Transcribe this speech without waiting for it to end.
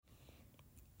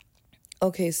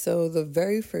Okay, so the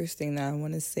very first thing that I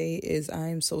want to say is I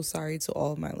am so sorry to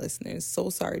all of my listeners.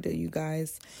 So sorry to you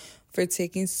guys for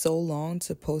taking so long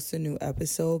to post a new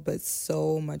episode, but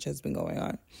so much has been going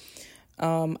on.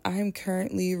 I am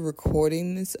currently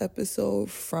recording this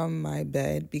episode from my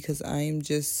bed because I am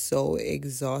just so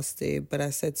exhausted. But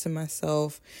I said to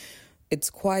myself,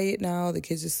 it's quiet now, the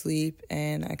kids are asleep,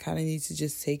 and I kind of need to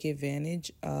just take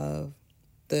advantage of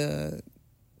the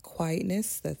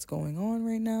quietness that's going on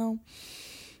right now.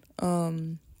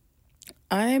 I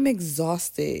am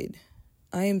exhausted.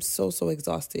 I am so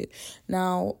exhausted.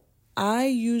 Now, I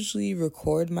usually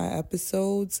record my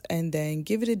episodes and then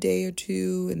give it a day or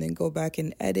two and then go back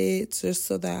and edit just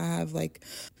so that I have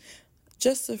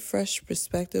just a fresh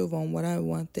perspective on what I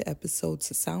want the episode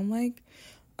to sound like.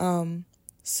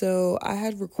 So I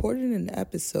had recorded an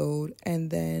episode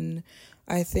and then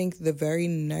I think the very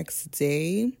next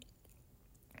day,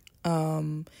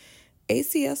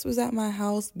 ACS was at my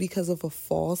house because of a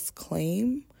false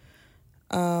claim.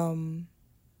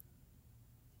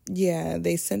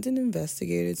 They sent an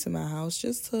investigator to my house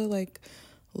just to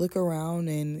look around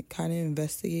and kind of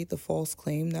investigate the false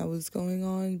claim that was going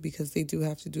on because they do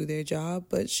have to do their job.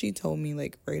 But she told me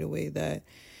right away that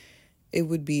it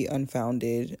would be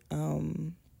unfounded.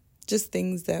 Just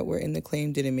things that were in the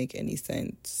claim didn't make any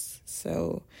sense.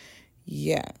 So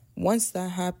yeah, once that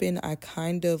happened, I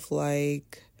kind of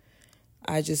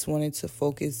I just wanted to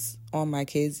focus on my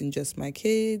kids and just my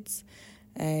kids.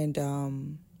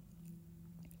 And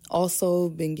also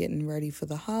been getting ready for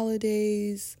the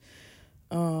holidays.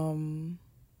 So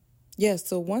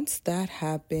once that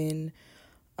happened,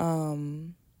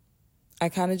 I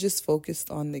kind of just focused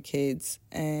on the kids.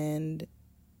 And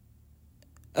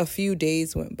a few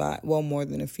days went by. Well, more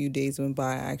than a few days went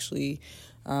by, actually.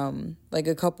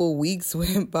 A couple weeks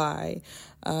went by.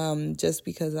 Just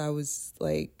because I was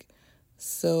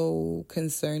so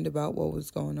concerned about what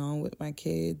was going on with my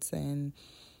kids and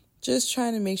just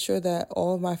trying to make sure that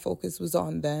all of my focus was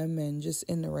on them and just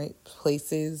in the right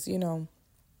places,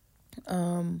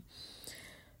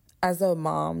 As a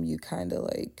mom, you kind of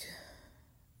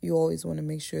you always want to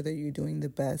make sure that you're doing the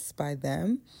best by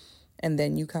them and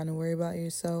then you kind of worry about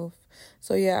yourself.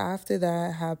 So yeah, after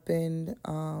that happened,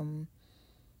 I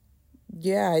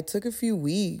took a few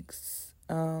weeks,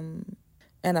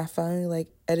 and I finally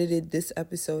edited this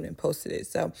episode and posted it.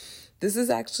 So this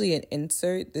is actually an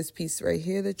insert, this piece right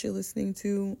here that you're listening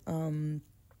to.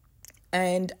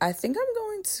 And I think I'm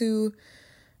going to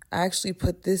actually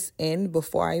put this in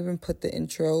before I even put the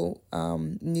intro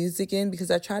music in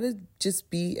because I try to just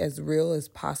be as real as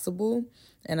possible.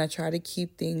 And I try to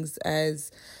keep things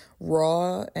as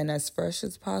raw and as fresh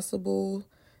as possible.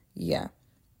 Yeah.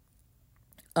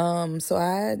 So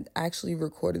I had actually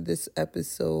recorded this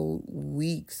episode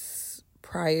weeks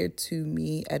prior to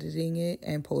me editing it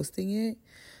and posting it.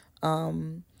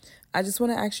 I just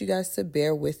want to ask you guys to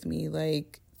bear with me.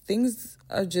 Things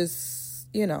are just,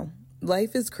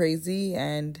 life is crazy.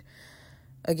 And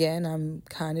again, I'm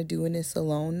kind of doing this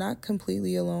alone, not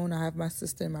completely alone. I have my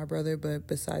sister and my brother, but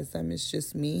besides them, it's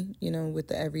just me, with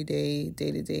the everyday,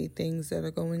 day-to-day things that are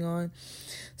going on.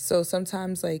 So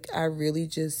sometimes, I really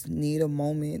just need a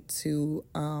moment to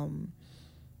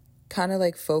kind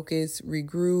of focus,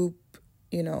 regroup,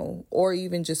 or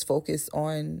even just focus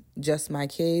on just my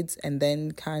kids and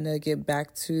then kind of get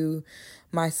back to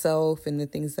myself and the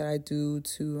things that I do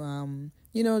to,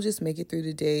 just make it through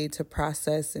the day, to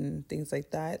process and things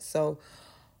like that. So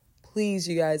please,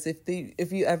 you guys,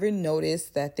 if you ever notice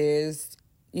that there's,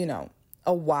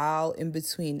 a while in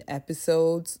between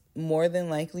episodes, more than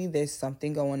likely there's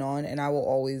something going on, and I will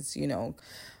always,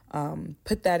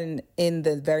 put that in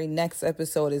the very next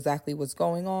episode, exactly what's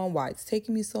going on, why it's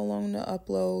taking me so long to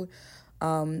upload.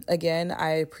 Again,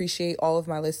 I appreciate all of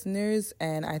my listeners,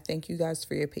 and I thank you guys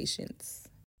for your patience.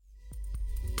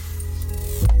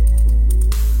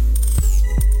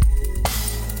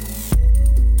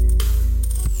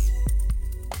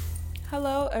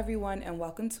 Hello, everyone, and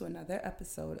welcome to another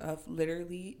episode of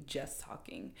Literally Just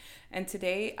Talking. And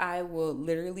today I will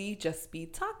literally just be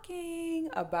talking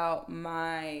about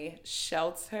my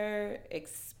shelter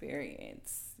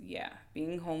experience. Yeah,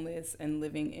 being homeless and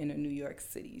living in a New York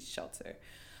City shelter.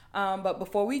 But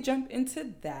before we jump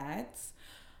into that,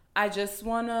 I just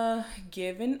want to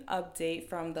give an update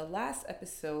from the last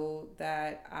episode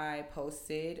that I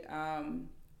posted. A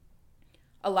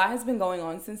lot has been going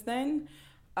on since then.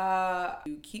 To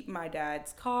keep my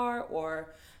dad's car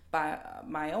or buy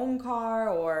my own car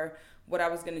or what I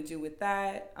was going to do with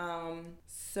that.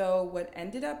 So what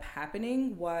ended up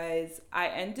happening was I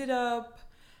ended up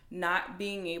not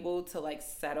being able to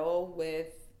settle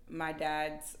with my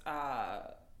dad's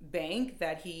bank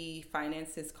that he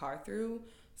financed his car through.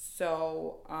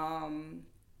 So,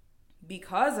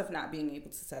 because of not being able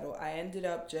to settle, I ended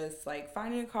up just like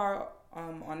finding a car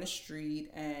on the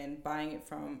street and buying it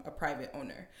from a private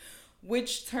owner,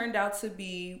 which turned out to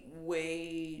be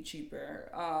way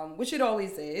cheaper, which it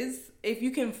always is. If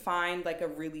you can find like a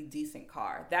really decent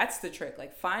car, that's the trick.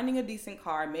 Like finding a decent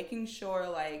car, making sure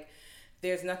like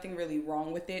there's nothing really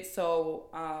wrong with it. So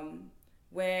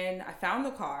when I found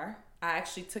the car, I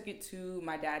actually took it to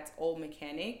my dad's old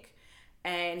mechanic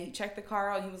and he checked the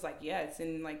car out. He was like, yeah, it's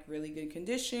in like really good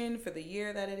condition for the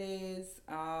year that it is.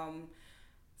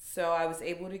 So I was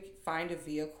able to find a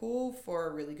vehicle for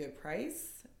a really good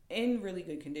price in really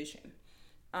good condition.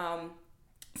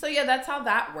 So yeah, that's how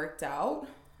that worked out.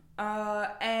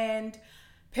 And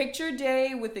picture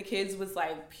day with the kids was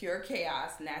like pure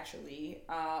chaos naturally.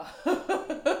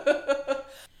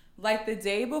 Like the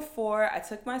day before I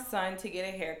took my son to get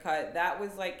a haircut, that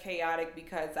was like chaotic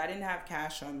because I didn't have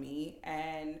cash on me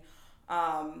and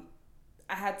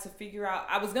I had to figure out,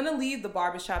 I was gonna leave the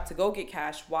barbershop to go get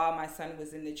cash while my son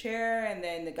was in the chair, and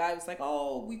then the guy was like,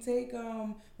 oh, we take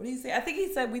what did he say? I think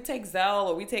he said we take Zelle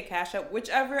or we take Cash App,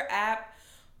 whichever app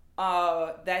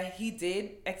that he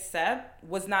did accept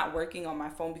was not working on my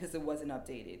phone because it wasn't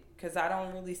updated, because I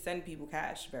don't really send people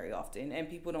cash very often and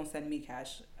people don't send me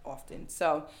cash often.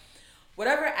 So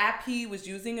whatever app he was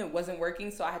using, it wasn't working,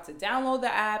 so I had to download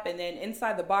the app, and then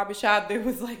inside the barbershop there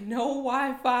was like no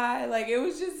Wi-Fi. Like it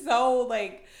was just so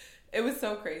like, it was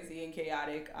so crazy and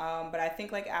chaotic. But I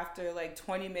think like after like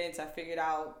 20 minutes I figured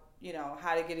out, you know,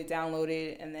 how to get it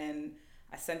downloaded, and then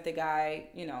I sent the guy,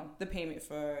 you know, the payment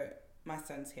for my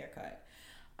son's haircut.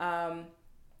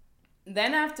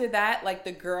 Then after that, like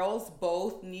the girls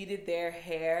both needed their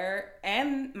hair,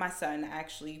 and my son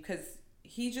actually, because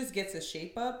he just gets a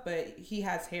shape up, but he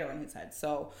has hair on his head.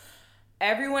 So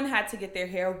everyone had to get their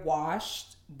hair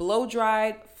washed, blow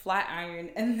dried, flat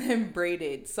ironed, and then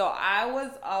braided. So I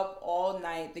was up all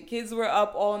night. The kids were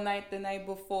up all night the night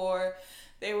before.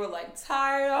 They were like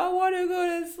tired. I want to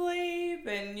go to sleep,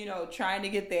 and you know, trying to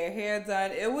get their hair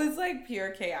done. It was like pure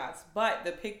chaos. But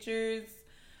the pictures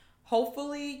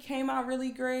hopefully came out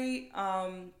really great.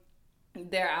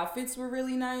 Their outfits were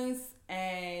really nice,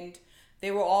 and they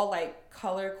were all like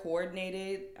color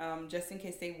coordinated, just in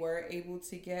case they were able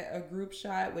to get a group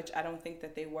shot, which I don't think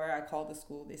that they were. I called the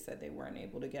school. They said they weren't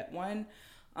able to get one.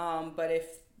 But if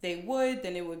they would,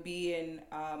 then it would be in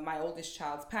my oldest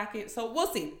child's packet. So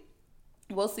we'll see.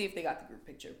 We'll see if they got the group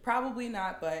picture. Probably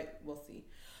not, but we'll see.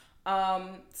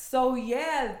 So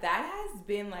yeah, that has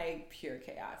been like pure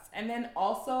chaos. And then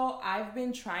also I've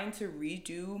been trying to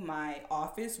redo my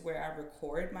office where I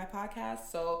record my podcast.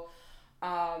 So,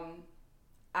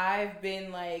 I've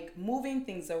been like moving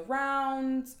things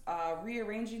around,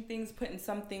 rearranging things, putting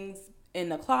some things in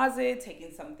the closet,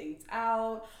 taking some things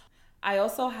out. I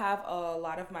also have a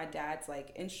lot of my dad's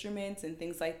like instruments and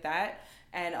things like that.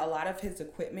 And a lot of his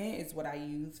equipment is what I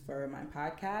use for my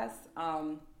podcast.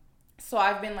 So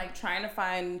I've been like trying to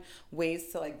find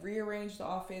ways to like rearrange the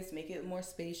office, make it more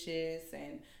spacious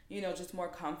and, you know, just more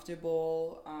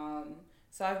comfortable.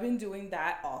 So I've been doing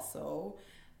that also.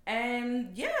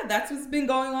 And yeah, that's what's been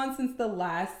going on since the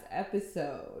last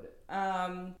episode.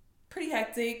 Pretty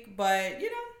hectic, but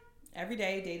you know, every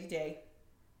day, day to day.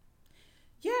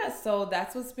 Yeah, so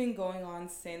that's what's been going on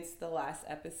since the last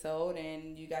episode,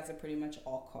 and you guys are pretty much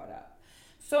all caught up.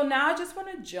 So now I just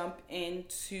want to jump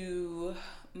into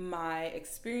my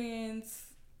experience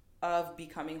of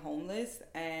becoming homeless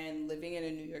and living in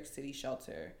a New York City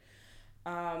shelter.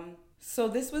 So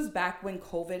this was back when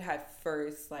COVID had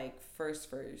first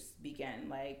began,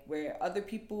 like where other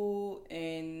people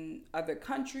in other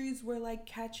countries were like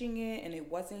catching it and it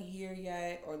wasn't here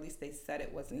yet, or at least they said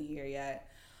it wasn't here yet.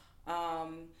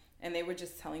 And they were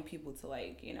just telling people to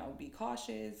like, you know, be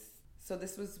cautious. So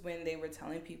this was when they were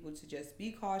telling people to just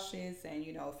be cautious and,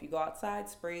 you know, if you go outside,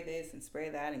 spray this and spray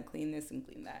that and clean this and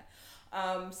clean that.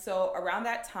 So around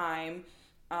that time,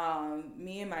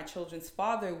 me and my children's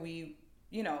father, we,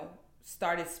 you know,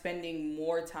 started spending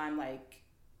more time like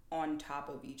on top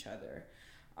of each other.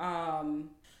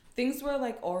 Things were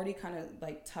like already kind of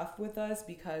like tough with us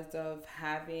because of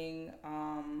having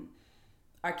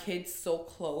our kids so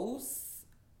close.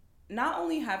 Not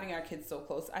only having our kids so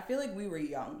close, I feel like we were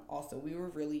young also. We were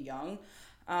really young.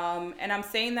 And I'm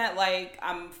saying that like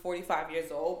I'm 45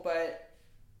 years old, but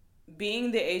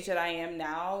being the age that I am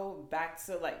now,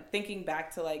 thinking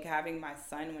back to like having my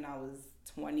son when I was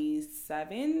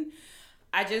 27,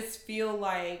 I just feel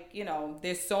like, you know,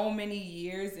 there's so many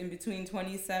years in between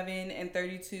 27 and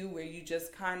 32 where you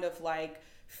just kind of like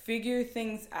figure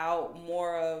things out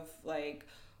more of like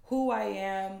who I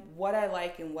am, what I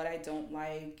like and what I don't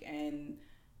like, and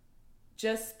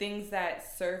just things that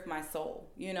serve my soul,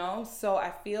 you know? So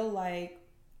I feel like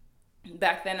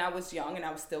back then I was young and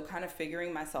I was still kind of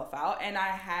figuring myself out, and I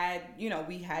had,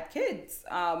 we had kids.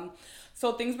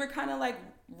 So things were kind of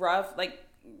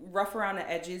rough around the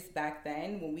edges back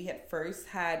then when we had first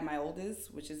had my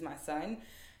oldest, which is my son.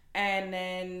 And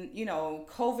then,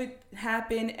 COVID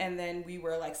happened, and then we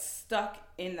were like stuck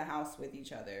in the house with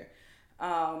each other.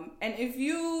 And if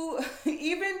you,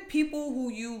 even people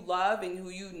who you love and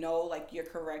who like you're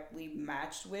correctly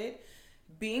matched with,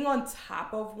 being on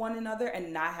top of one another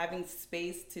and not having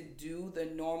space to do the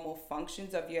normal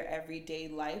functions of your everyday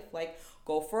life, like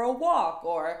go for a walk,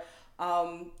 or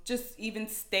just even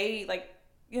staying,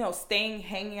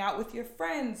 hanging out with your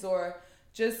friends, or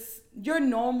just your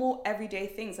normal everyday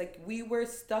things. Like, we were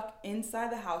stuck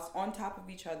inside the house on top of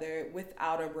each other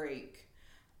without a break.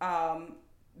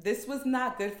 This was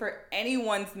not good for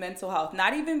anyone's mental health,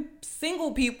 not even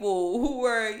single people who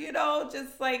were,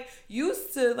 just like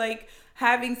used to like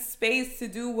having space to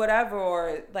do whatever,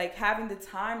 or like having the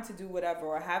time to do whatever,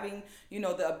 or having,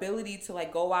 the ability to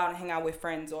like go out and hang out with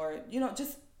friends, or,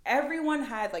 just everyone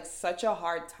had like such a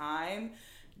hard time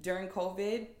during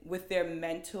COVID with their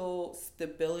mental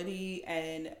stability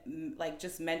and like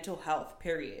just mental health,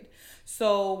 period.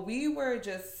 So we were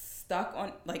just stuck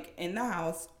on like in the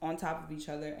house on top of each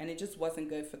other, and it just wasn't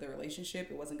good for the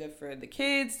relationship. It wasn't good for the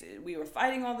kids. We were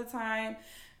fighting all the time.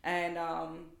 And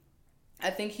I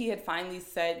think he had finally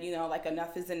said, like,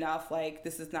 enough is enough, like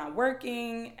this is not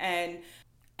working. And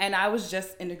I was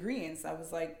just in agreement. I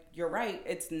was like, you're right,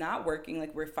 it's not working.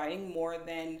 Like, we're fighting more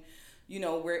than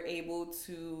we're able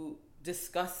to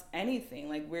discuss anything.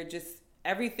 Like,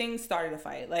 everything started a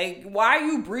fight. Like, why are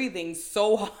you breathing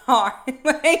so hard?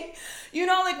 Like,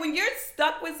 like when you're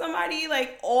stuck with somebody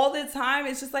like all the time,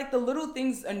 it's just like the little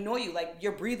things annoy you. Like,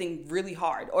 you're breathing really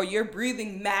hard, or you're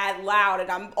breathing mad loud,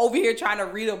 and I'm over here trying to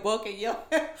read a book, and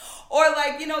or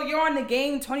like, you're on the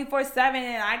game 24/7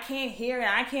 and I can't hear and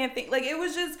I can't think. Like, it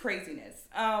was just craziness.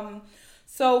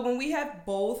 So when we have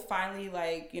both finally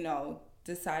like,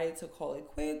 decided to call it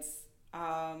quits,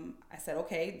 I said,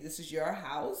 okay, this is your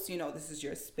house, this is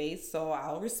your space, so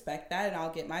I'll respect that, and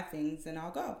I'll get my things and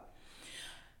I'll go.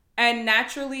 And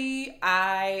naturally,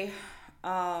 I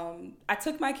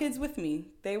took my kids with me.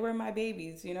 They were my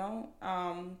babies,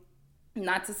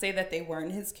 not to say that they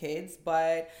weren't his kids,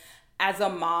 but as a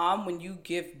mom, when you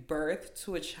give birth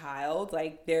to a child,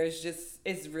 like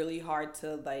it's really hard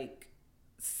to like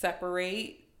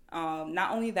separate.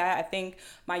 Not only that, I think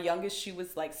my youngest, she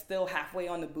was like still halfway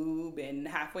on the boob and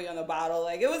halfway on the bottle.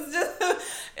 Like, it was just,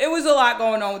 it was a lot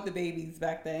going on with the babies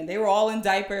back then. They were all in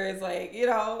diapers, like,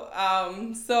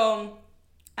 so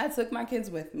I took my kids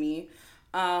with me.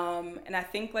 And I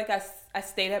think like I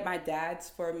stayed at my dad's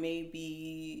for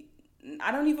maybe,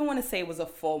 I don't even want to say it was a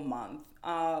full month.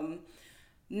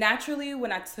 Naturally,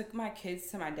 when I took my kids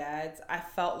to my dad's, I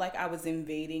felt like I was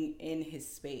invading in his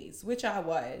space, which I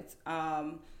was.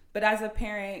 But as a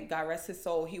parent, God rest his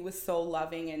soul, he was so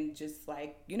loving and just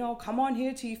like, come on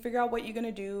here till you figure out what you're going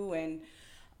to do. And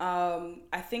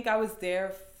I think I was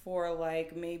there for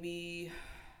like maybe,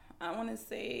 I want to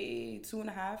say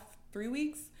 2.5, 3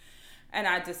 weeks. And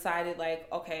I decided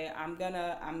like, okay, I'm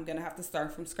gonna have to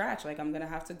start from scratch. Like, I'm gonna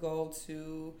have to go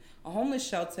to a homeless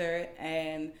shelter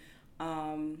and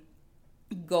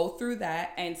go through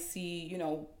that and see,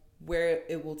 where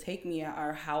it will take me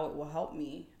or how it will help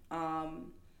me.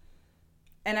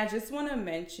 And I just want to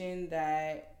mention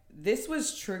that this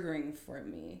was triggering for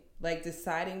me, like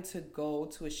deciding to go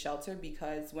to a shelter,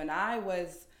 because when I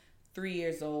was 3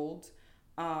 years old,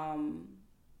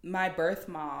 my birth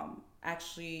mom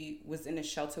actually was in a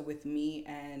shelter with me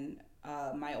and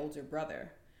my older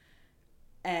brother.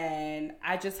 And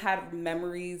I just had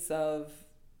memories of,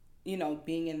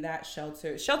 being in that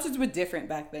shelter. Shelters were different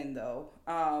back then, though.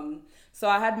 So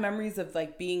I had memories of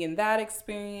like being in that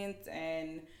experience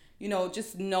and,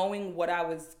 just knowing what I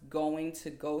was going to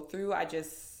go through.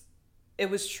 It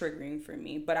was triggering for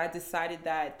me. But I decided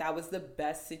that that was the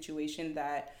best situation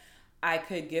that I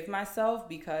could give myself,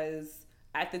 because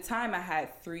at the time I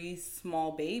had 3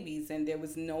 small babies and there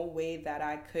was no way that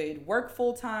I could work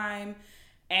full time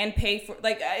and pay for,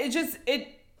 like,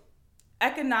 it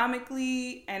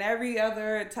economically and every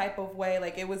other type of way,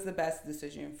 like, it was the best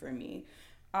decision for me.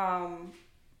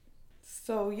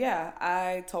 So yeah,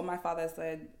 I told my father, I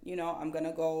said, I'm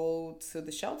gonna go to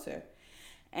the shelter.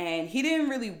 And he didn't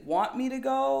really want me to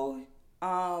go.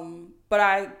 But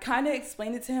I kind of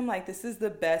explained it to him, like, this is the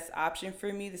best option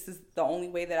for me. This is the only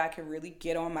way that I can really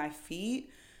get on my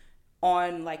feet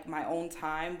on like my own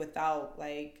time without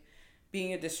like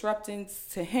being a disruptance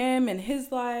to him and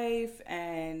his life.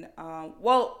 And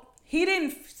well, he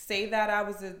didn't say that I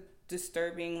was a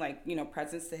disturbing, like, you know,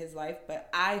 presence to his life, but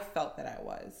I felt that I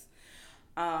was.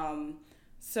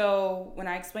 So when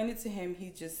I explained it to him,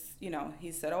 he just, you know,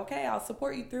 he said, okay, I'll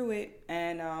support you through it.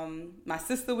 And my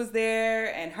sister was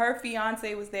there and her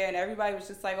fiance was there, and everybody was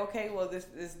just like, okay, well, this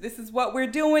is what we're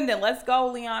doing, then let's go,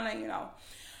 Liana, you know.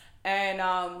 And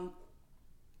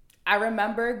I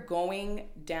remember going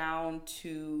down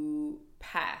to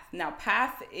Path. Now,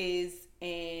 Path is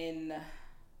in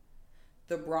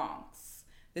the Bronx.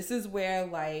 This is where,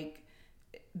 like,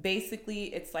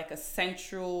 basically it's like a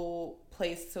central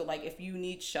place to, like, if you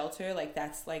need shelter, like,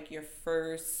 that's like your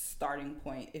first starting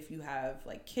point if you have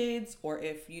like kids, or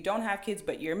if you don't have kids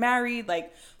but you're married.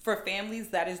 Like, for families,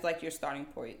 that is like your starting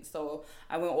point. So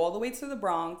I went all the way to the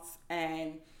Bronx,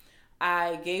 and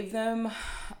I gave them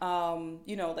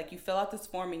you know, like, you fill out this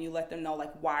form and you let them know,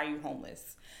 like, why are you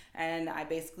homeless. And I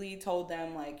basically told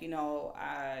them, like, you know,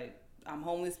 I'm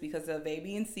homeless because of A,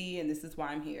 B, and C, and this is why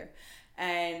I'm here.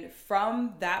 And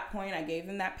from that point, I gave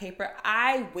them that paper.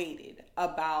 I waited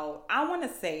about, I want to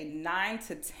say, 9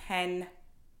 to 10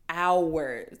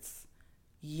 hours.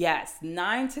 Yes,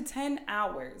 9 to 10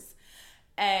 hours.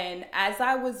 And as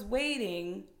I was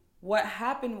waiting, what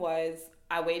happened was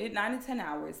I waited 9 to 10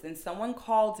 hours. Then someone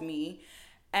called me,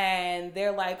 and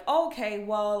they're like, okay,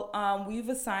 well, we've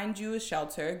assigned you a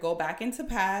shelter. Go back into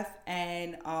Path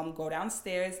and go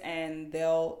downstairs, and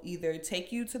they'll either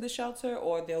take you to the shelter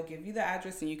or they'll give you the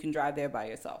address and you can drive there by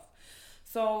yourself.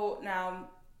 So now,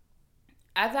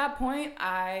 at that point,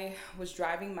 I was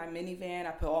driving my minivan.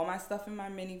 I put all my stuff in my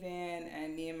minivan,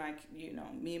 and me and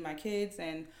my kids,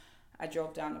 and I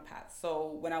drove down the Path.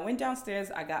 So when I went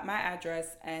downstairs, I got my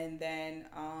address, and then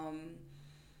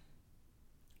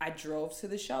I drove to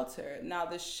the shelter. Now,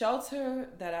 the shelter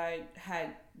that I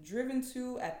had driven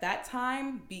to at that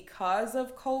time, because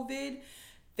of COVID,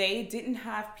 they didn't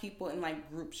have people in, like,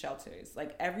 group shelters.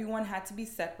 Like, everyone had to be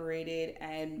separated,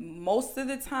 and most of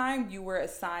the time you were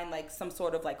assigned, like, some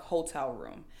sort of, like, hotel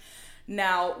room.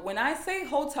 Now, when I say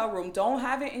hotel room, don't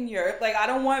have it in your, like, I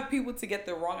don't want people to get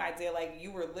the wrong idea, like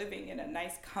you were living in a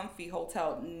nice, comfy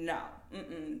hotel. No.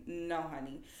 No,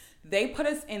 honey. They put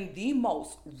us in the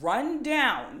most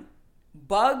run-down,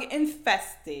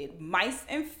 bug-infested,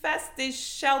 mice-infested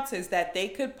shelters that they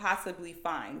could possibly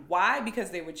find. Why?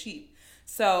 Because they were cheap.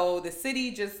 So the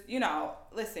city just, you know,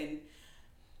 listen,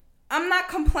 I'm not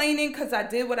complaining because I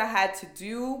did what I had to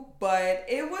do, but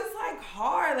it was, like,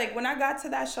 hard. Like, when I got to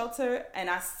that shelter and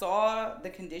I saw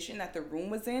the condition that the room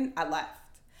was in, I left.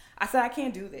 I said, I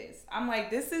can't do this. I'm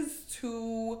like, this is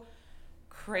too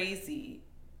crazy.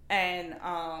 And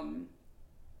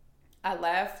I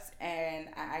left, and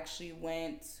I actually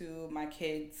went to my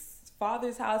kid's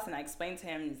father's house, and I explained to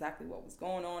him exactly what was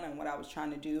going on and what I was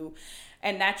trying to do.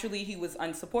 And naturally, he was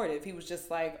unsupportive. He was just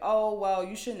like, oh, well,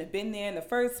 you shouldn't have been there in the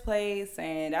first place,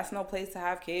 and that's no place to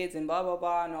have kids, and blah, blah,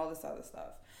 blah, and all this other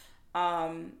stuff.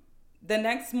 The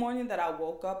next morning that I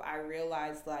woke up, I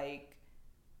realized, like,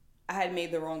 I had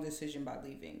made the wrong decision by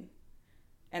leaving.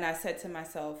 And I said to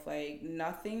myself, like,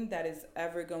 nothing that is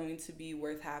ever going to be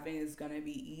worth having is going to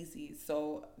be easy.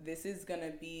 So this is going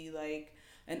to be, like,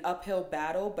 an uphill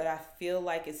battle, but I feel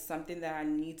like it's something that I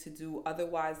need to do.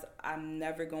 Otherwise, I'm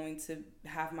never going to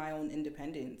have my own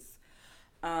independence.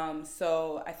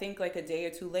 So I think, like, a day or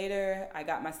two later, I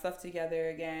got my stuff together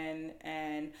again,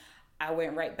 and I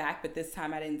went right back. But this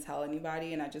time I didn't tell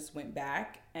anybody, and I just went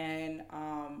back. And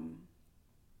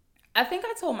I think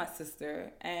I told my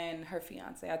sister and her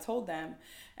fiance. I told them,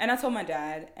 and I told my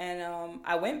dad. And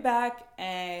I went back,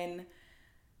 and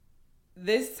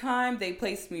this time they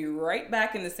placed me right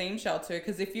back in the same shelter.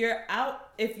 Because if you're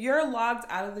logged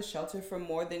out of the shelter for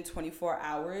more than 24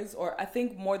 hours, or I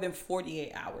think more than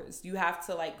 48 hours, you have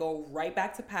to, like, go right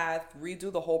back to Path,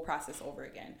 redo the whole process over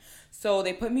again. So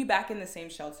they put me back in the same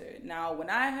shelter. Now, when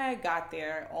I had got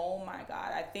there, oh my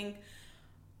God, I think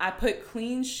I put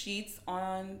clean sheets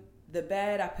on the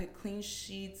bed. I put clean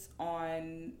sheets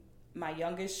on my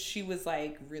youngest. She was,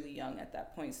 like, really young at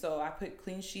that point. So I put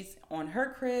clean sheets on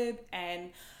her crib,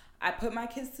 and I put my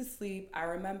kids to sleep. I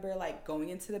remember, like, going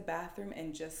into the bathroom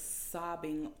and just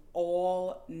sobbing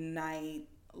all night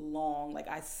long. Like,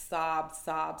 I sobbed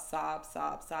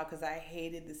because I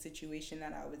hated the situation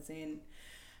that I was in.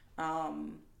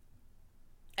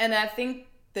 And I think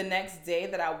the next day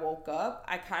that I woke up,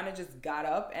 I kind of just got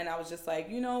up, and I was just like,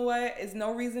 you know what? There's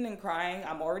no reason in crying.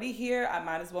 I'm already here. I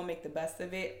might as well make the best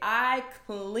of it. I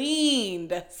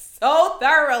cleaned so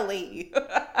thoroughly.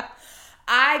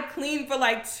 I cleaned for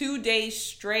like 2 days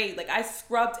straight. Like, I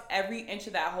scrubbed every inch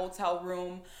of that hotel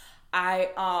room.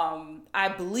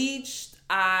 I bleached.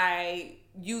 I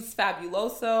used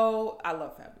Fabuloso. I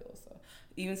love Fabuloso.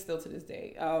 Even still to this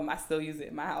day, I still use it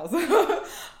in my house.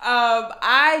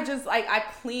 I just like I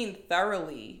cleaned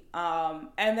thoroughly,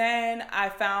 and then I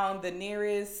found the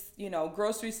nearest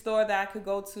grocery store that I could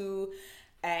go to,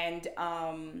 and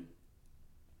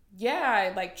yeah,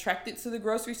 I like trekked it to the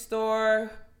grocery store.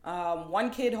 One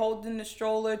kid holding the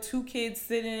stroller, two kids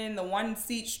sitting in the one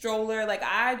seat stroller. Like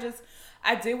I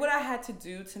did what I had to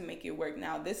do to make it work.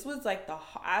 Now this was like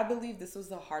I believe this was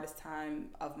the hardest time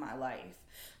of my life.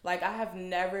 Like I have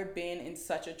never been in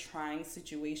such a trying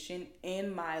situation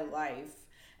in my life,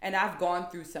 and I've gone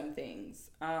through some things.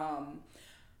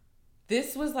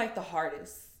 This was like the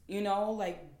hardest,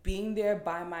 like being there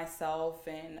by myself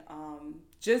and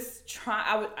just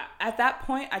try. At that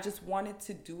point I just wanted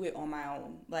to do it on my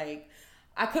own. Like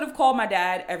I could have called my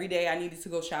dad every day I needed to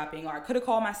go shopping, or I could have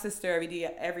called my sister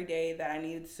every day that I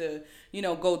needed to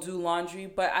go do laundry,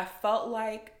 but I felt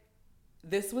like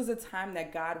this was a time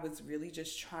that God was really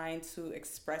just trying to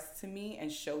express to me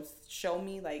and show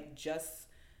me like just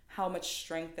how much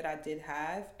strength that I did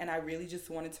have, and I really just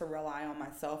wanted to rely on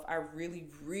myself. I really,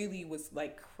 really was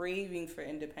like craving for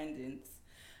independence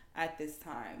at this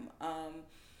time.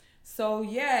 So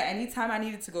yeah, anytime I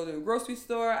needed to go to the grocery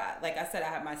store, like I said, I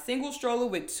had my single stroller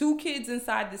with two kids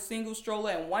inside the single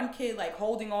stroller and one kid like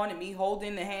holding on and me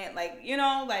holding the hand,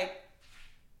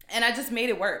 and I just made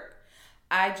it work.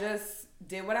 I just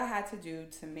did what I had to do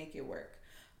to make it work.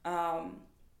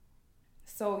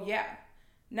 So yeah.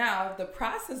 Now, the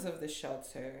process of the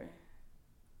shelter,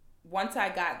 once I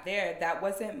got there, that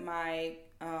wasn't my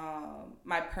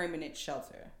permanent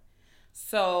shelter.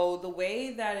 So the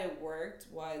way that it worked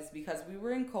was because we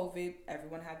were in COVID,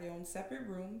 everyone had their own separate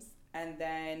rooms, and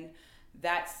then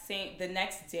the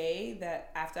next day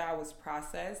that after I was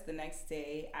processed, the next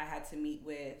day I had to meet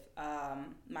with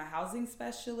my housing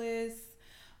specialist,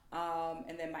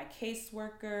 and then my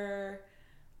caseworker.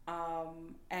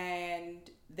 And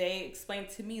they explained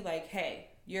to me like, hey,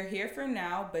 you're here for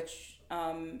now, but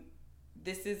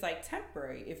this is like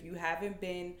temporary. If you haven't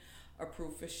been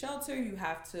approved for shelter, you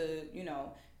have to,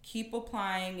 keep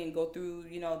applying and go through,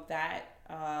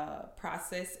 that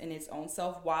process in its own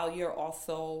self while you're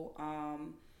also,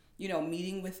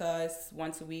 meeting with us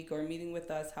once a week or meeting with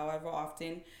us however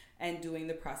often and doing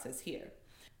the process here.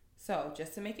 So,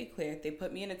 just to make it clear, they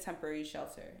put me in a temporary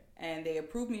shelter and they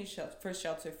approved me for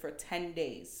shelter for 10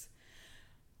 days.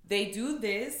 They do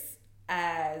this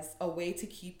as a way to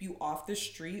keep you off the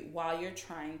street while you're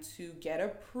trying to get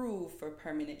approved for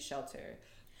permanent shelter.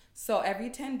 So,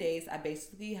 every 10 days, I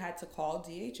basically had to call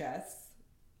DHS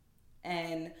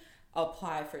and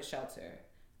apply for shelter.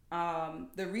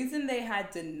 The reason they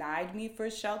had denied me for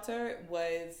shelter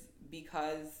was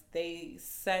because they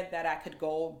said that I could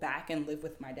go back and live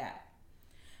with my dad.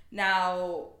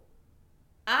 Now,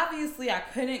 obviously, I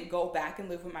couldn't go back and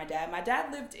live with my dad. My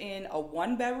dad lived in a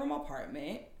 1-bedroom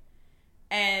apartment,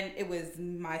 and it was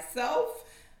myself,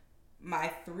 my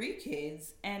 3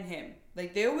 kids, and him.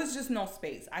 Like, there was just no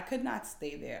space. I could not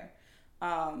stay there.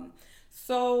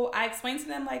 So I explained to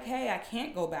them, like, hey, I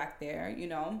can't go back there,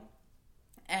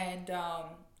 and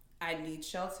I need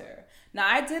shelter. Now,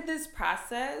 I did this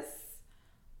process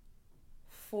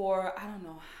for I don't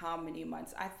know how many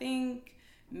months. I think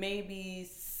maybe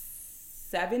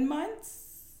 7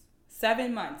 months.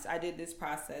 7 months I did this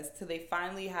process till they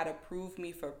finally had approved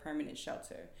me for permanent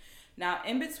shelter. Now,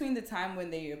 in between the time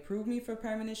when they approved me for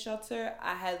permanent shelter,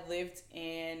 I had lived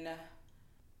in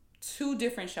 2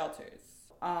 different shelters.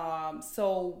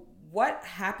 So what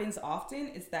happens often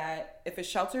is that if a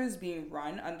shelter is being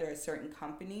run under a certain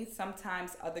company,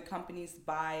 sometimes other companies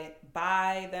buy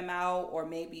them out, or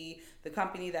maybe the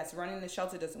company that's running the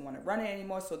shelter doesn't want to run it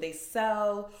anymore, so they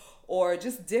sell, or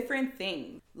just different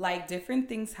things. Like different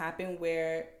things happen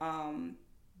where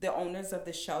the owners of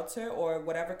the shelter or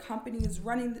whatever company is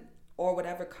running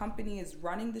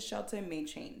the shelter may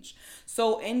change.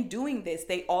 So in doing this,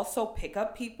 they also pick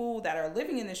up people that are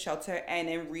living in the shelter and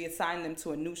then reassign them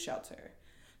to a new shelter.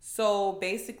 So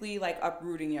basically like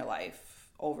uprooting your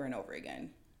life over and over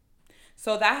again.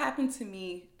 So that happened to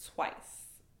me twice.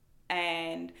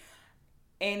 And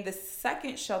in the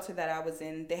second shelter that I was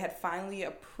in, they had finally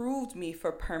approved me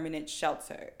for permanent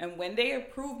shelter. And when they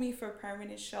approved me for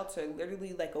permanent shelter,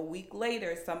 literally like a week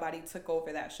later, somebody took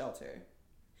over that shelter.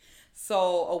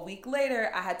 So a week later,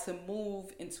 I had to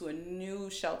move into a new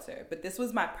shelter, but this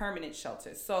was my permanent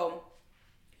shelter. So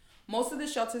most of the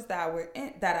shelters that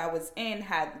I was in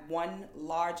had one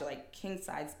large like king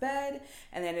size bed,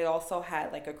 and then it also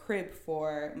had like a crib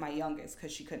for my youngest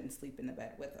because she couldn't sleep in the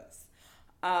bed with us.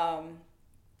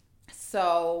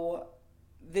 So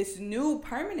this new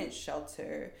permanent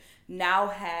shelter now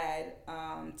had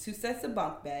two sets of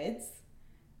bunk beds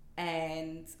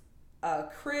and a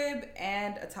crib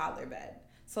and a toddler bed.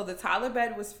 So the toddler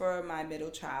bed was for my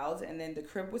middle child, and then the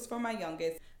crib was for my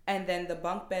youngest, and then the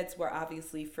bunk beds were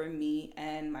obviously for me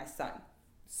and my son.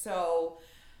 So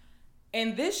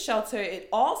in this shelter, it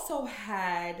also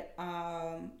had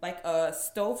like a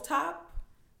stovetop,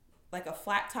 like a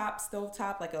flat top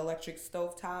stovetop, like an electric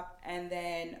stovetop, and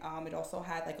then it also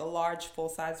had like a large full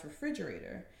size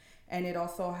refrigerator, and it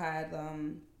also had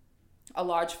a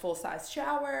large full size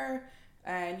shower,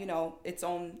 and its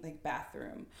own like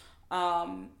bathroom.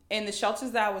 In the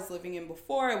shelters that I was living in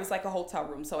before, it was like a hotel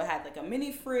room, so it had like a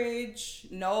mini fridge,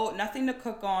 nothing to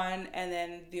cook on, and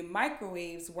then the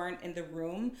microwaves weren't in the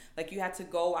room. Like you had to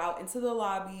go out into the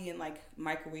lobby and like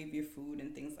microwave your food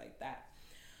and things like that.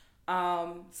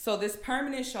 So this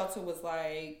permanent shelter was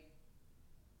like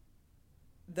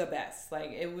the best.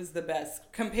 Like it was the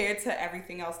best compared to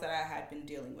everything else that I had been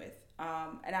dealing with.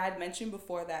 And I had mentioned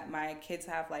before that my kids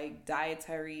have like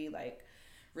dietary like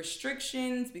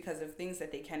restrictions because of things that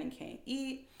they can and can't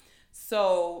eat.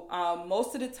 So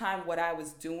most of the time what I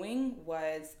was doing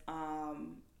was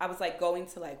I was like going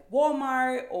to like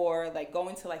Walmart or like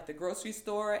going to like the grocery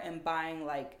store and buying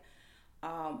like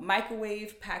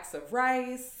microwave packs of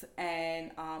rice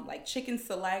and like chicken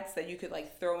selects that you could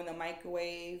like throw in the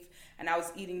microwave, and I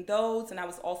was eating those. And I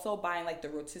was also buying like the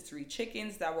rotisserie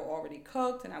chickens that were already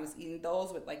cooked, and I was eating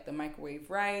those with like the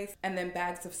microwave rice, and then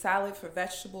bags of salad for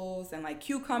vegetables and like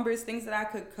cucumbers, things that I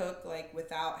could cook like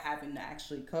without having to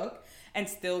actually cook and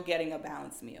still getting a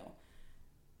balanced meal.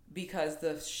 Because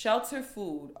the shelter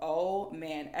food, oh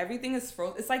man, everything is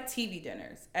frozen. It's like TV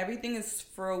dinners. Everything is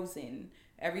frozen.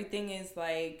 Everything is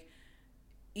like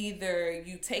either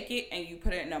you take it and you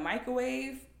put it in a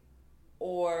microwave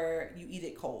or you eat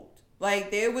it cold.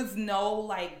 Like there was no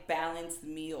like balanced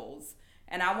meals.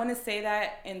 And I want to say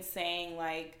that in saying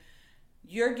like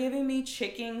you're giving me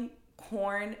chicken,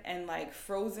 corn, and like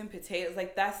frozen potatoes.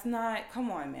 Like that's not, come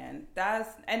on man.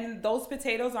 And those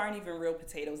potatoes aren't even real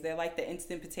potatoes. They're like the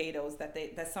instant potatoes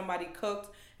that somebody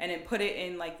cooked and then put it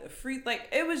in like the freeze. Like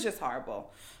it was just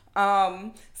horrible.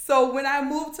 So when I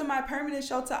moved to my permanent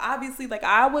shelter, obviously, like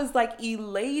I was like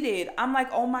elated. I'm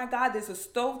like, oh my God, there's a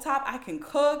stovetop. I can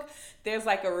cook. There's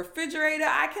like a refrigerator.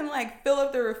 I can like fill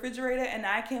up the refrigerator and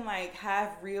I can like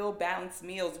have real balanced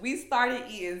meals. We started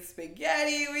eating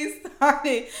spaghetti. We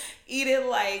started eating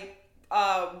like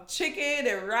chicken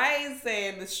and rice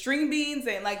and the string beans,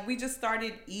 and like we just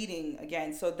started eating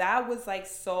again. So that was like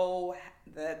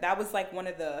that was like one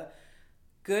of the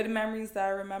good memories that I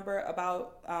remember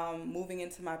about moving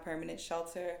into my permanent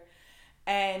shelter.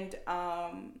 And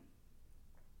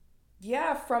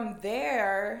yeah, from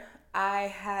there, I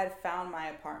had found my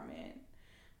apartment.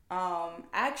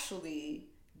 Actually,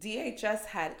 DHS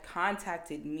had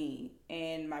contacted me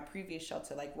in my previous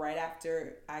shelter, like right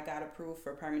after I got approved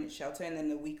for permanent shelter, and then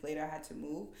the week later I had to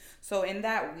move. So in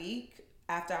that week,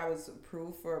 after I was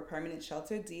approved for a permanent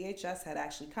shelter, DHS had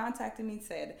actually contacted me and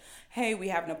said, hey, we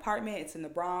have an apartment. It's in the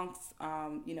Bronx.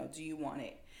 Do you want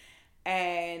it?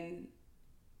 And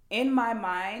in my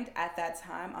mind at that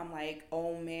time, I'm like,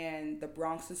 oh man, the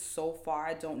Bronx is so far.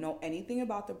 I don't know anything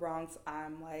about the Bronx.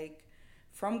 I'm like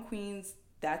from Queens.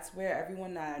 That's where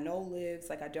everyone that I know lives.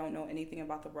 Like I don't know anything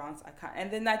about the Bronx.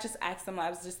 And then I just asked them, I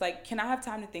was just like, can I have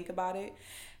time to think about it?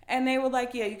 And they were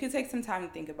like, yeah, you can take some time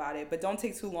to think about it, but don't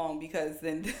take too long because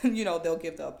then, they'll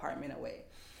give the apartment away.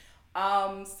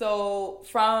 So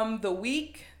from the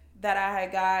week that I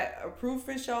had got approved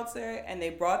for shelter and they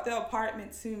brought the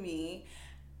apartment to me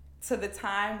to the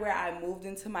time where I moved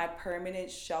into my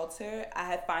permanent shelter, I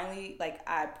had finally, like,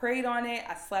 I prayed on it,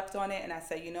 I slept on it, and I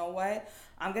said, you know what?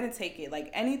 I'm going to take it. Like,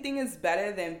 anything is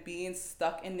better than being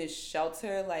stuck in this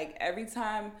shelter. Like, every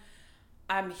time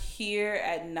I'm here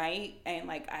at night and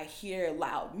like I hear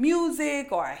loud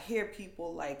music or I hear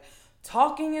people like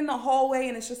talking in the hallway,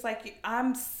 and it's just like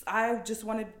I just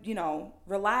want to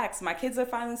relax. My kids are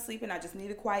finally sleeping. I just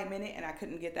need a quiet minute, and I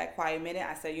couldn't get that quiet minute.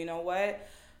 I said, you know what?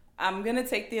 I'm gonna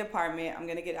take the apartment. I'm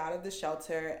gonna get out of the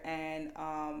shelter, and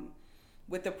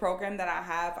with the program that I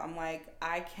have, I'm like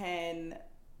I can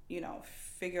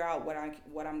figure out what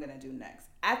I'm gonna do next.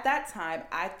 At that time,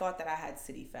 I thought that I had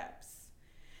City Feps.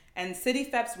 And City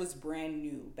Feps was brand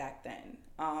new back then.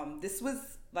 This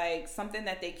was like something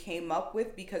that they came up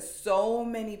with because so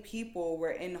many people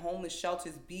were in homeless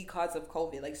shelters because of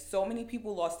COVID. Like so many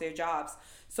people lost their jobs.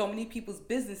 So many people's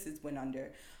businesses went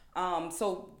under.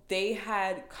 So they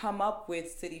had come up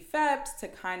with city FEPs to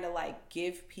kind of like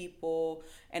give people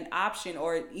an option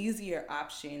or an easier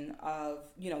option of,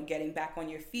 getting back on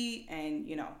your feet and,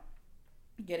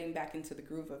 getting back into the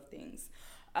groove of things.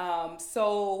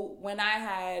 So when I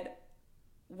had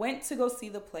went to go see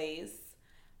the place,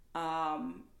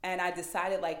 and I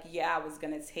decided like, yeah, I was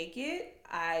gonna take it.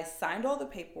 I signed all the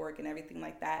paperwork and everything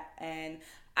like that, and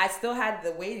I still had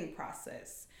the waiting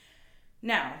process.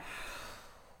 Now,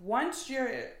 once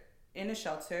you're in a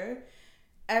shelter,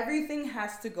 everything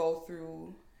has to go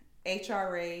through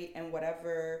HRA and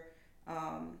whatever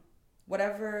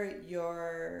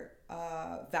your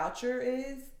voucher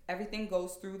is. Everything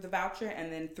goes through the voucher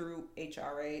and then through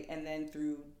HRA and then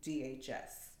through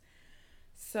DHS.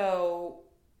 So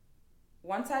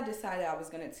once I decided I was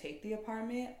going to take the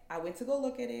apartment, I went to go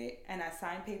look at it and I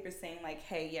signed papers saying like,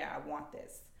 hey, yeah, I want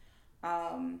this.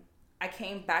 I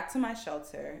came back to my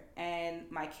shelter and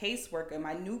my caseworker,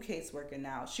 my new caseworker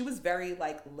now, she was very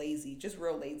like lazy, just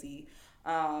real lazy.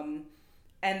 And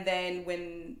then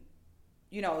when,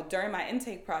 during my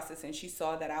intake process and she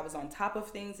saw that I was on top of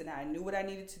things and I knew what I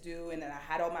needed to do and then I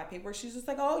had all my paperwork, she's just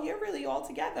like, oh, you're really all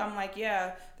together. I'm like,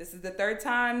 yeah, this is the third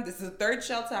time. This is the third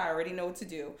shelter. I already know what to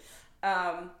do.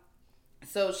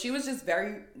 So she was just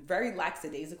very, very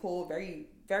lackadaisical, very,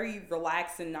 very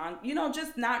relaxed and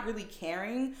just not really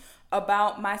caring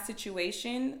about my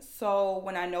situation. So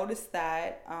when I noticed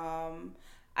that,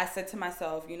 I said to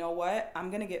myself, you know what? I'm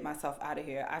going to get myself out of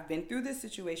here. I've been through this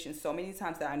situation so many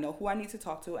times that I know who I need to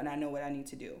talk to and I know what I need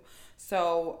to do.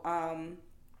 So,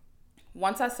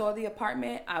 once I saw the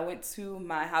apartment, I went to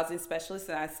my housing specialist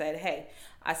and I said, hey,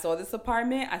 I saw this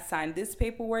apartment, I signed this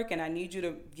paperwork, and I need you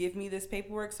to give me this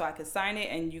paperwork so I could sign it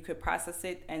and you could process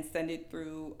it and send it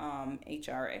through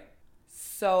HRA.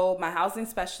 So my housing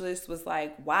specialist was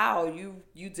like, wow,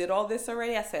 you did all this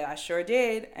already? I said, I sure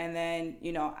did. And then,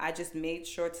 I just made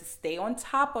sure to stay on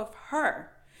top of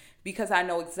her because I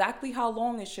know exactly how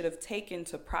long it should have taken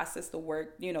to process the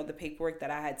work, the paperwork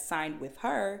that I had signed with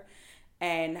her.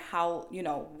 And how,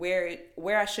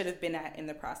 where I should have been at in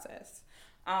the process.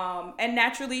 And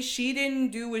naturally, she didn't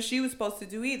do what she was supposed to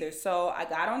do either. So I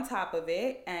got on top of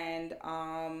it and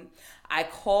I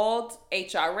called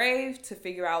HRA to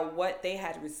figure out what they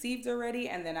had received already.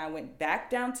 And then I went back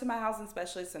down to my housing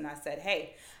specialist and I said,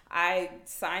 hey, I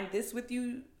signed this with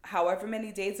you however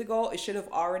many days ago. It should have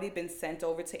already been sent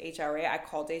over to HRA. I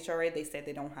called HRA. They said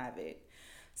they don't have it.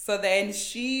 So then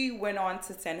she went on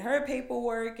to send her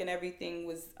paperwork and everything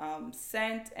was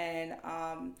sent. And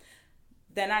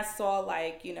then I saw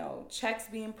like, checks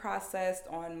being processed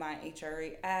on my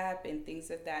HRA app and things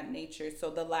of that nature. So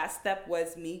the last step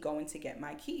was me going to get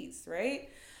my keys, right?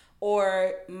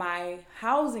 Or my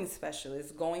housing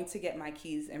specialist going to get my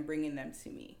keys and bringing them to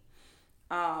me.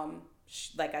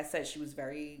 Like I said, she was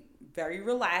very, very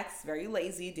relaxed, very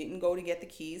lazy, didn't go to get the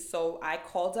keys. So I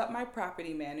called up my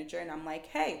property manager and I'm like,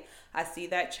 hey, I see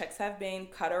that checks have been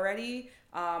cut already.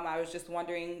 I was just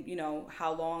wondering,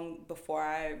 how long before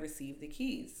I receive the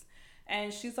keys.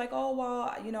 And she's like, oh,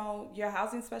 well, your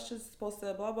housing specialist is supposed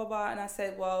to blah, blah, blah. And I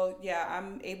said, well, yeah,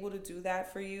 I'm able to do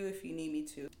that for you if you need me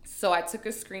to. So I took a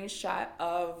screenshot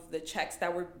of the checks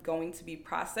that were going to be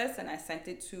processed and I sent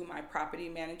it to my property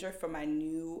manager for my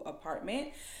new apartment.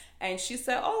 And she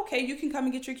said, oh, okay, you can come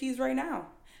and get your keys right now.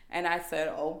 And I said,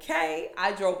 okay.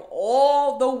 I drove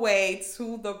all the way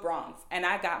to the Bronx and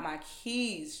I got my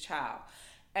keys, child.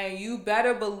 And you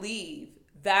better believe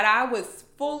that I was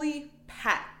fully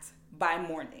packed by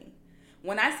morning.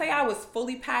 When I say I was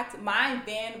fully packed, my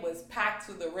van was packed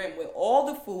to the rim with all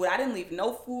the food. I didn't leave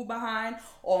no food behind.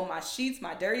 All my sheets,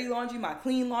 my dirty laundry, my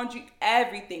clean laundry,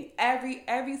 everything,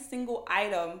 every single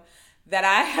item that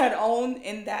I had owned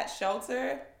in that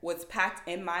shelter was packed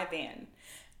in my van.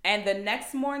 And the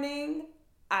next morning,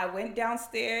 I went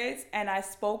downstairs and I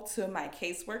spoke to my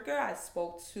caseworker. I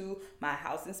spoke to my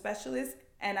housing specialist.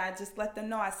 And I just let them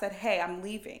know. I said, hey, I'm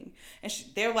leaving. And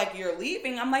they're like, you're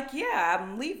leaving? I'm like, yeah,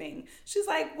 I'm leaving. She's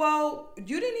like, well,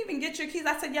 you didn't even get your keys.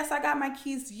 I said, yes, I got my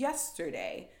keys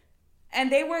yesterday.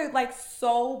 And they were like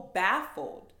so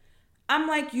baffled. I'm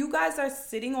like, you guys are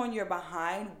sitting on your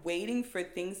behind waiting for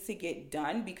things to get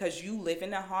done because you live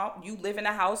in a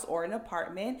house or an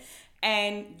apartment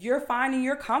and you're fine and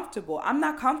you're comfortable. I'm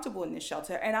not comfortable in this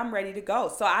shelter and I'm ready to go.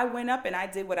 So I went up and I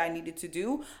did what I needed to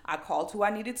do. I called who I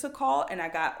needed to call and I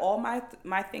got all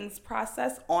my things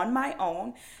processed on my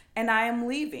own and I am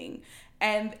leaving.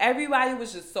 And everybody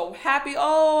was just so happy.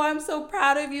 Oh, I'm so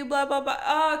proud of you, blah, blah, blah.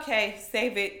 Oh, okay,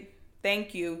 save it.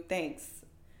 Thank you. Thanks.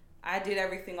 I did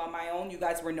everything on my own. You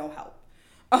guys were no help.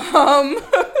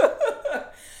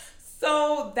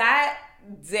 So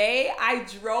day I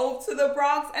drove to the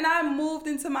Bronx and I moved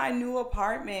into my new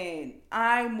apartment.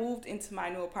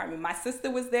 My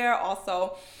sister was there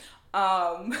also.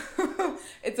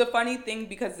 It's a funny thing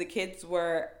because the kids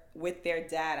were with their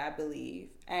dad, I believe.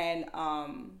 And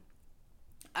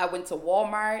I went to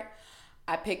Walmart.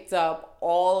 I picked up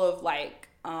all of like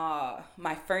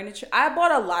my furniture. I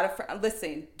bought a lot of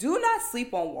listen, do not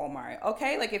sleep on Walmart,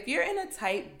 okay? Like if you're in a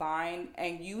tight bind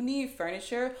and you need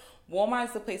furniture, Walmart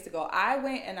is the place to go. I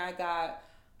went and I got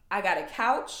a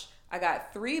couch, I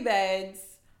got 3 beds,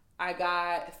 I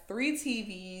got 3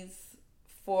 TVs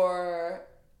for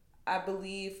I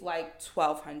believe like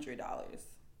 $1,200.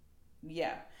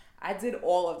 Yeah. I did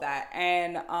all of that.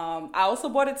 And I also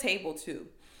bought a table too.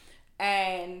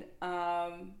 And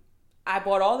I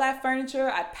bought all that furniture.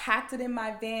 I packed it in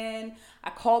my van. I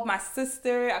called my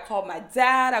sister. I called my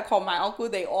dad. I called my uncle.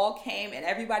 They all came and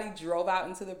everybody drove out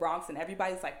into the Bronx and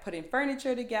everybody's like putting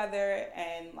furniture together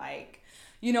and like,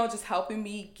 you know, just helping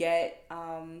me get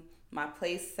my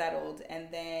place settled. And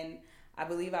then I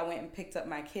believe I went and picked up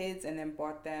my kids and then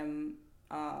brought them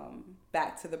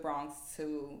back to the Bronx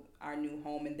to our new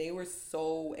home. And they were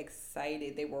so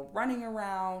excited. They were running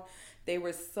around. They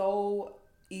were so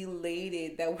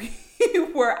elated that we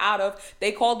were out of,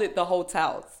 they called it the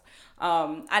hotels.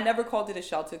 I never called it a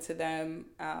shelter to them.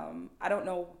 I don't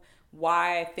know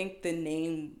why. I think the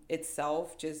name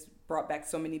itself just brought back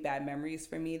so many bad memories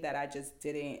for me that I just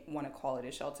didn't want to call it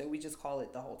a shelter. We just call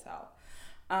it the hotel.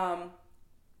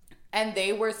 And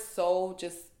they were so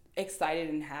just excited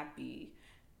and happy.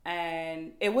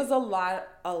 And it was a lot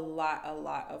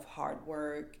of hard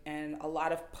work and a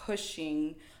lot of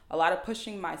pushing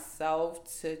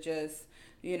myself to just,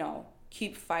 you know,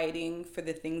 keep fighting for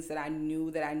the things that I knew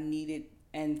that I needed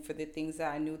and for the things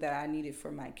that I knew that I needed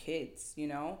for my kids, you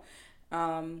know?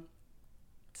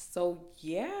 So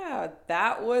yeah,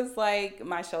 that was like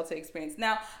my shelter experience.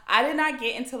 Now, I did not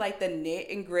get into like the knit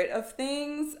and grit of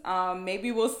things.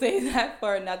 Maybe we'll save that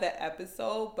for another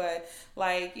episode, but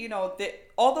like, you know,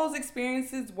 all those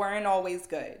experiences weren't always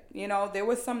good. You know, there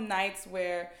were some nights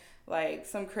where like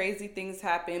some crazy things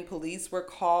happened. Police were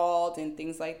called and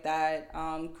things like that.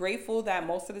 Grateful that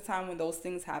most of the time when those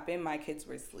things happen, my kids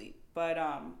were asleep. But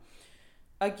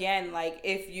again, like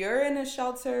if you're in a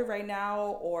shelter right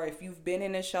now or if you've been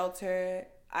in a shelter,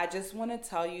 I just want to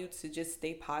tell you to just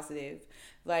stay positive.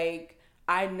 Like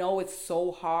I know it's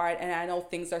so hard and I know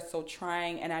things are so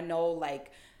trying and I know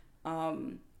like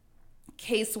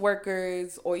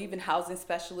caseworkers or even housing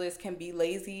specialists can be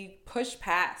lazy. Push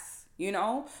past. You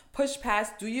know, push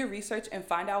past, do your research and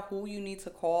find out who you need to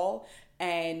call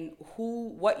and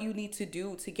what you need to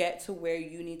do to get to where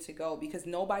you need to go because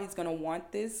nobody's going to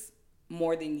want this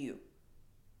more than you,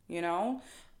 you know?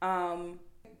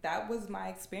 That was my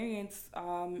experience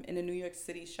in the New York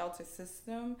City shelter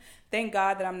system. Thank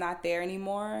God that I'm not there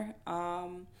anymore.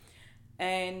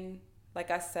 And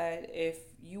like I said, if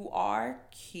you are,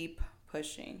 keep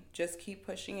pushing. Just keep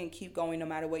pushing and keep going no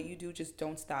matter what you do. Just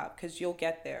don't stop because you'll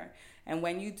get there. And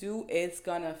when you do, it's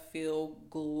gonna feel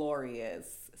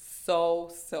glorious.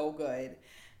 So good.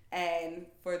 And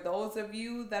for those of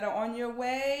you that are on your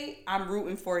way, I'm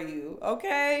rooting for you,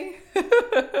 okay?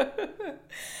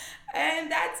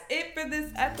 And that's it for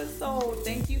this episode.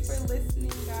 Thank you for listening.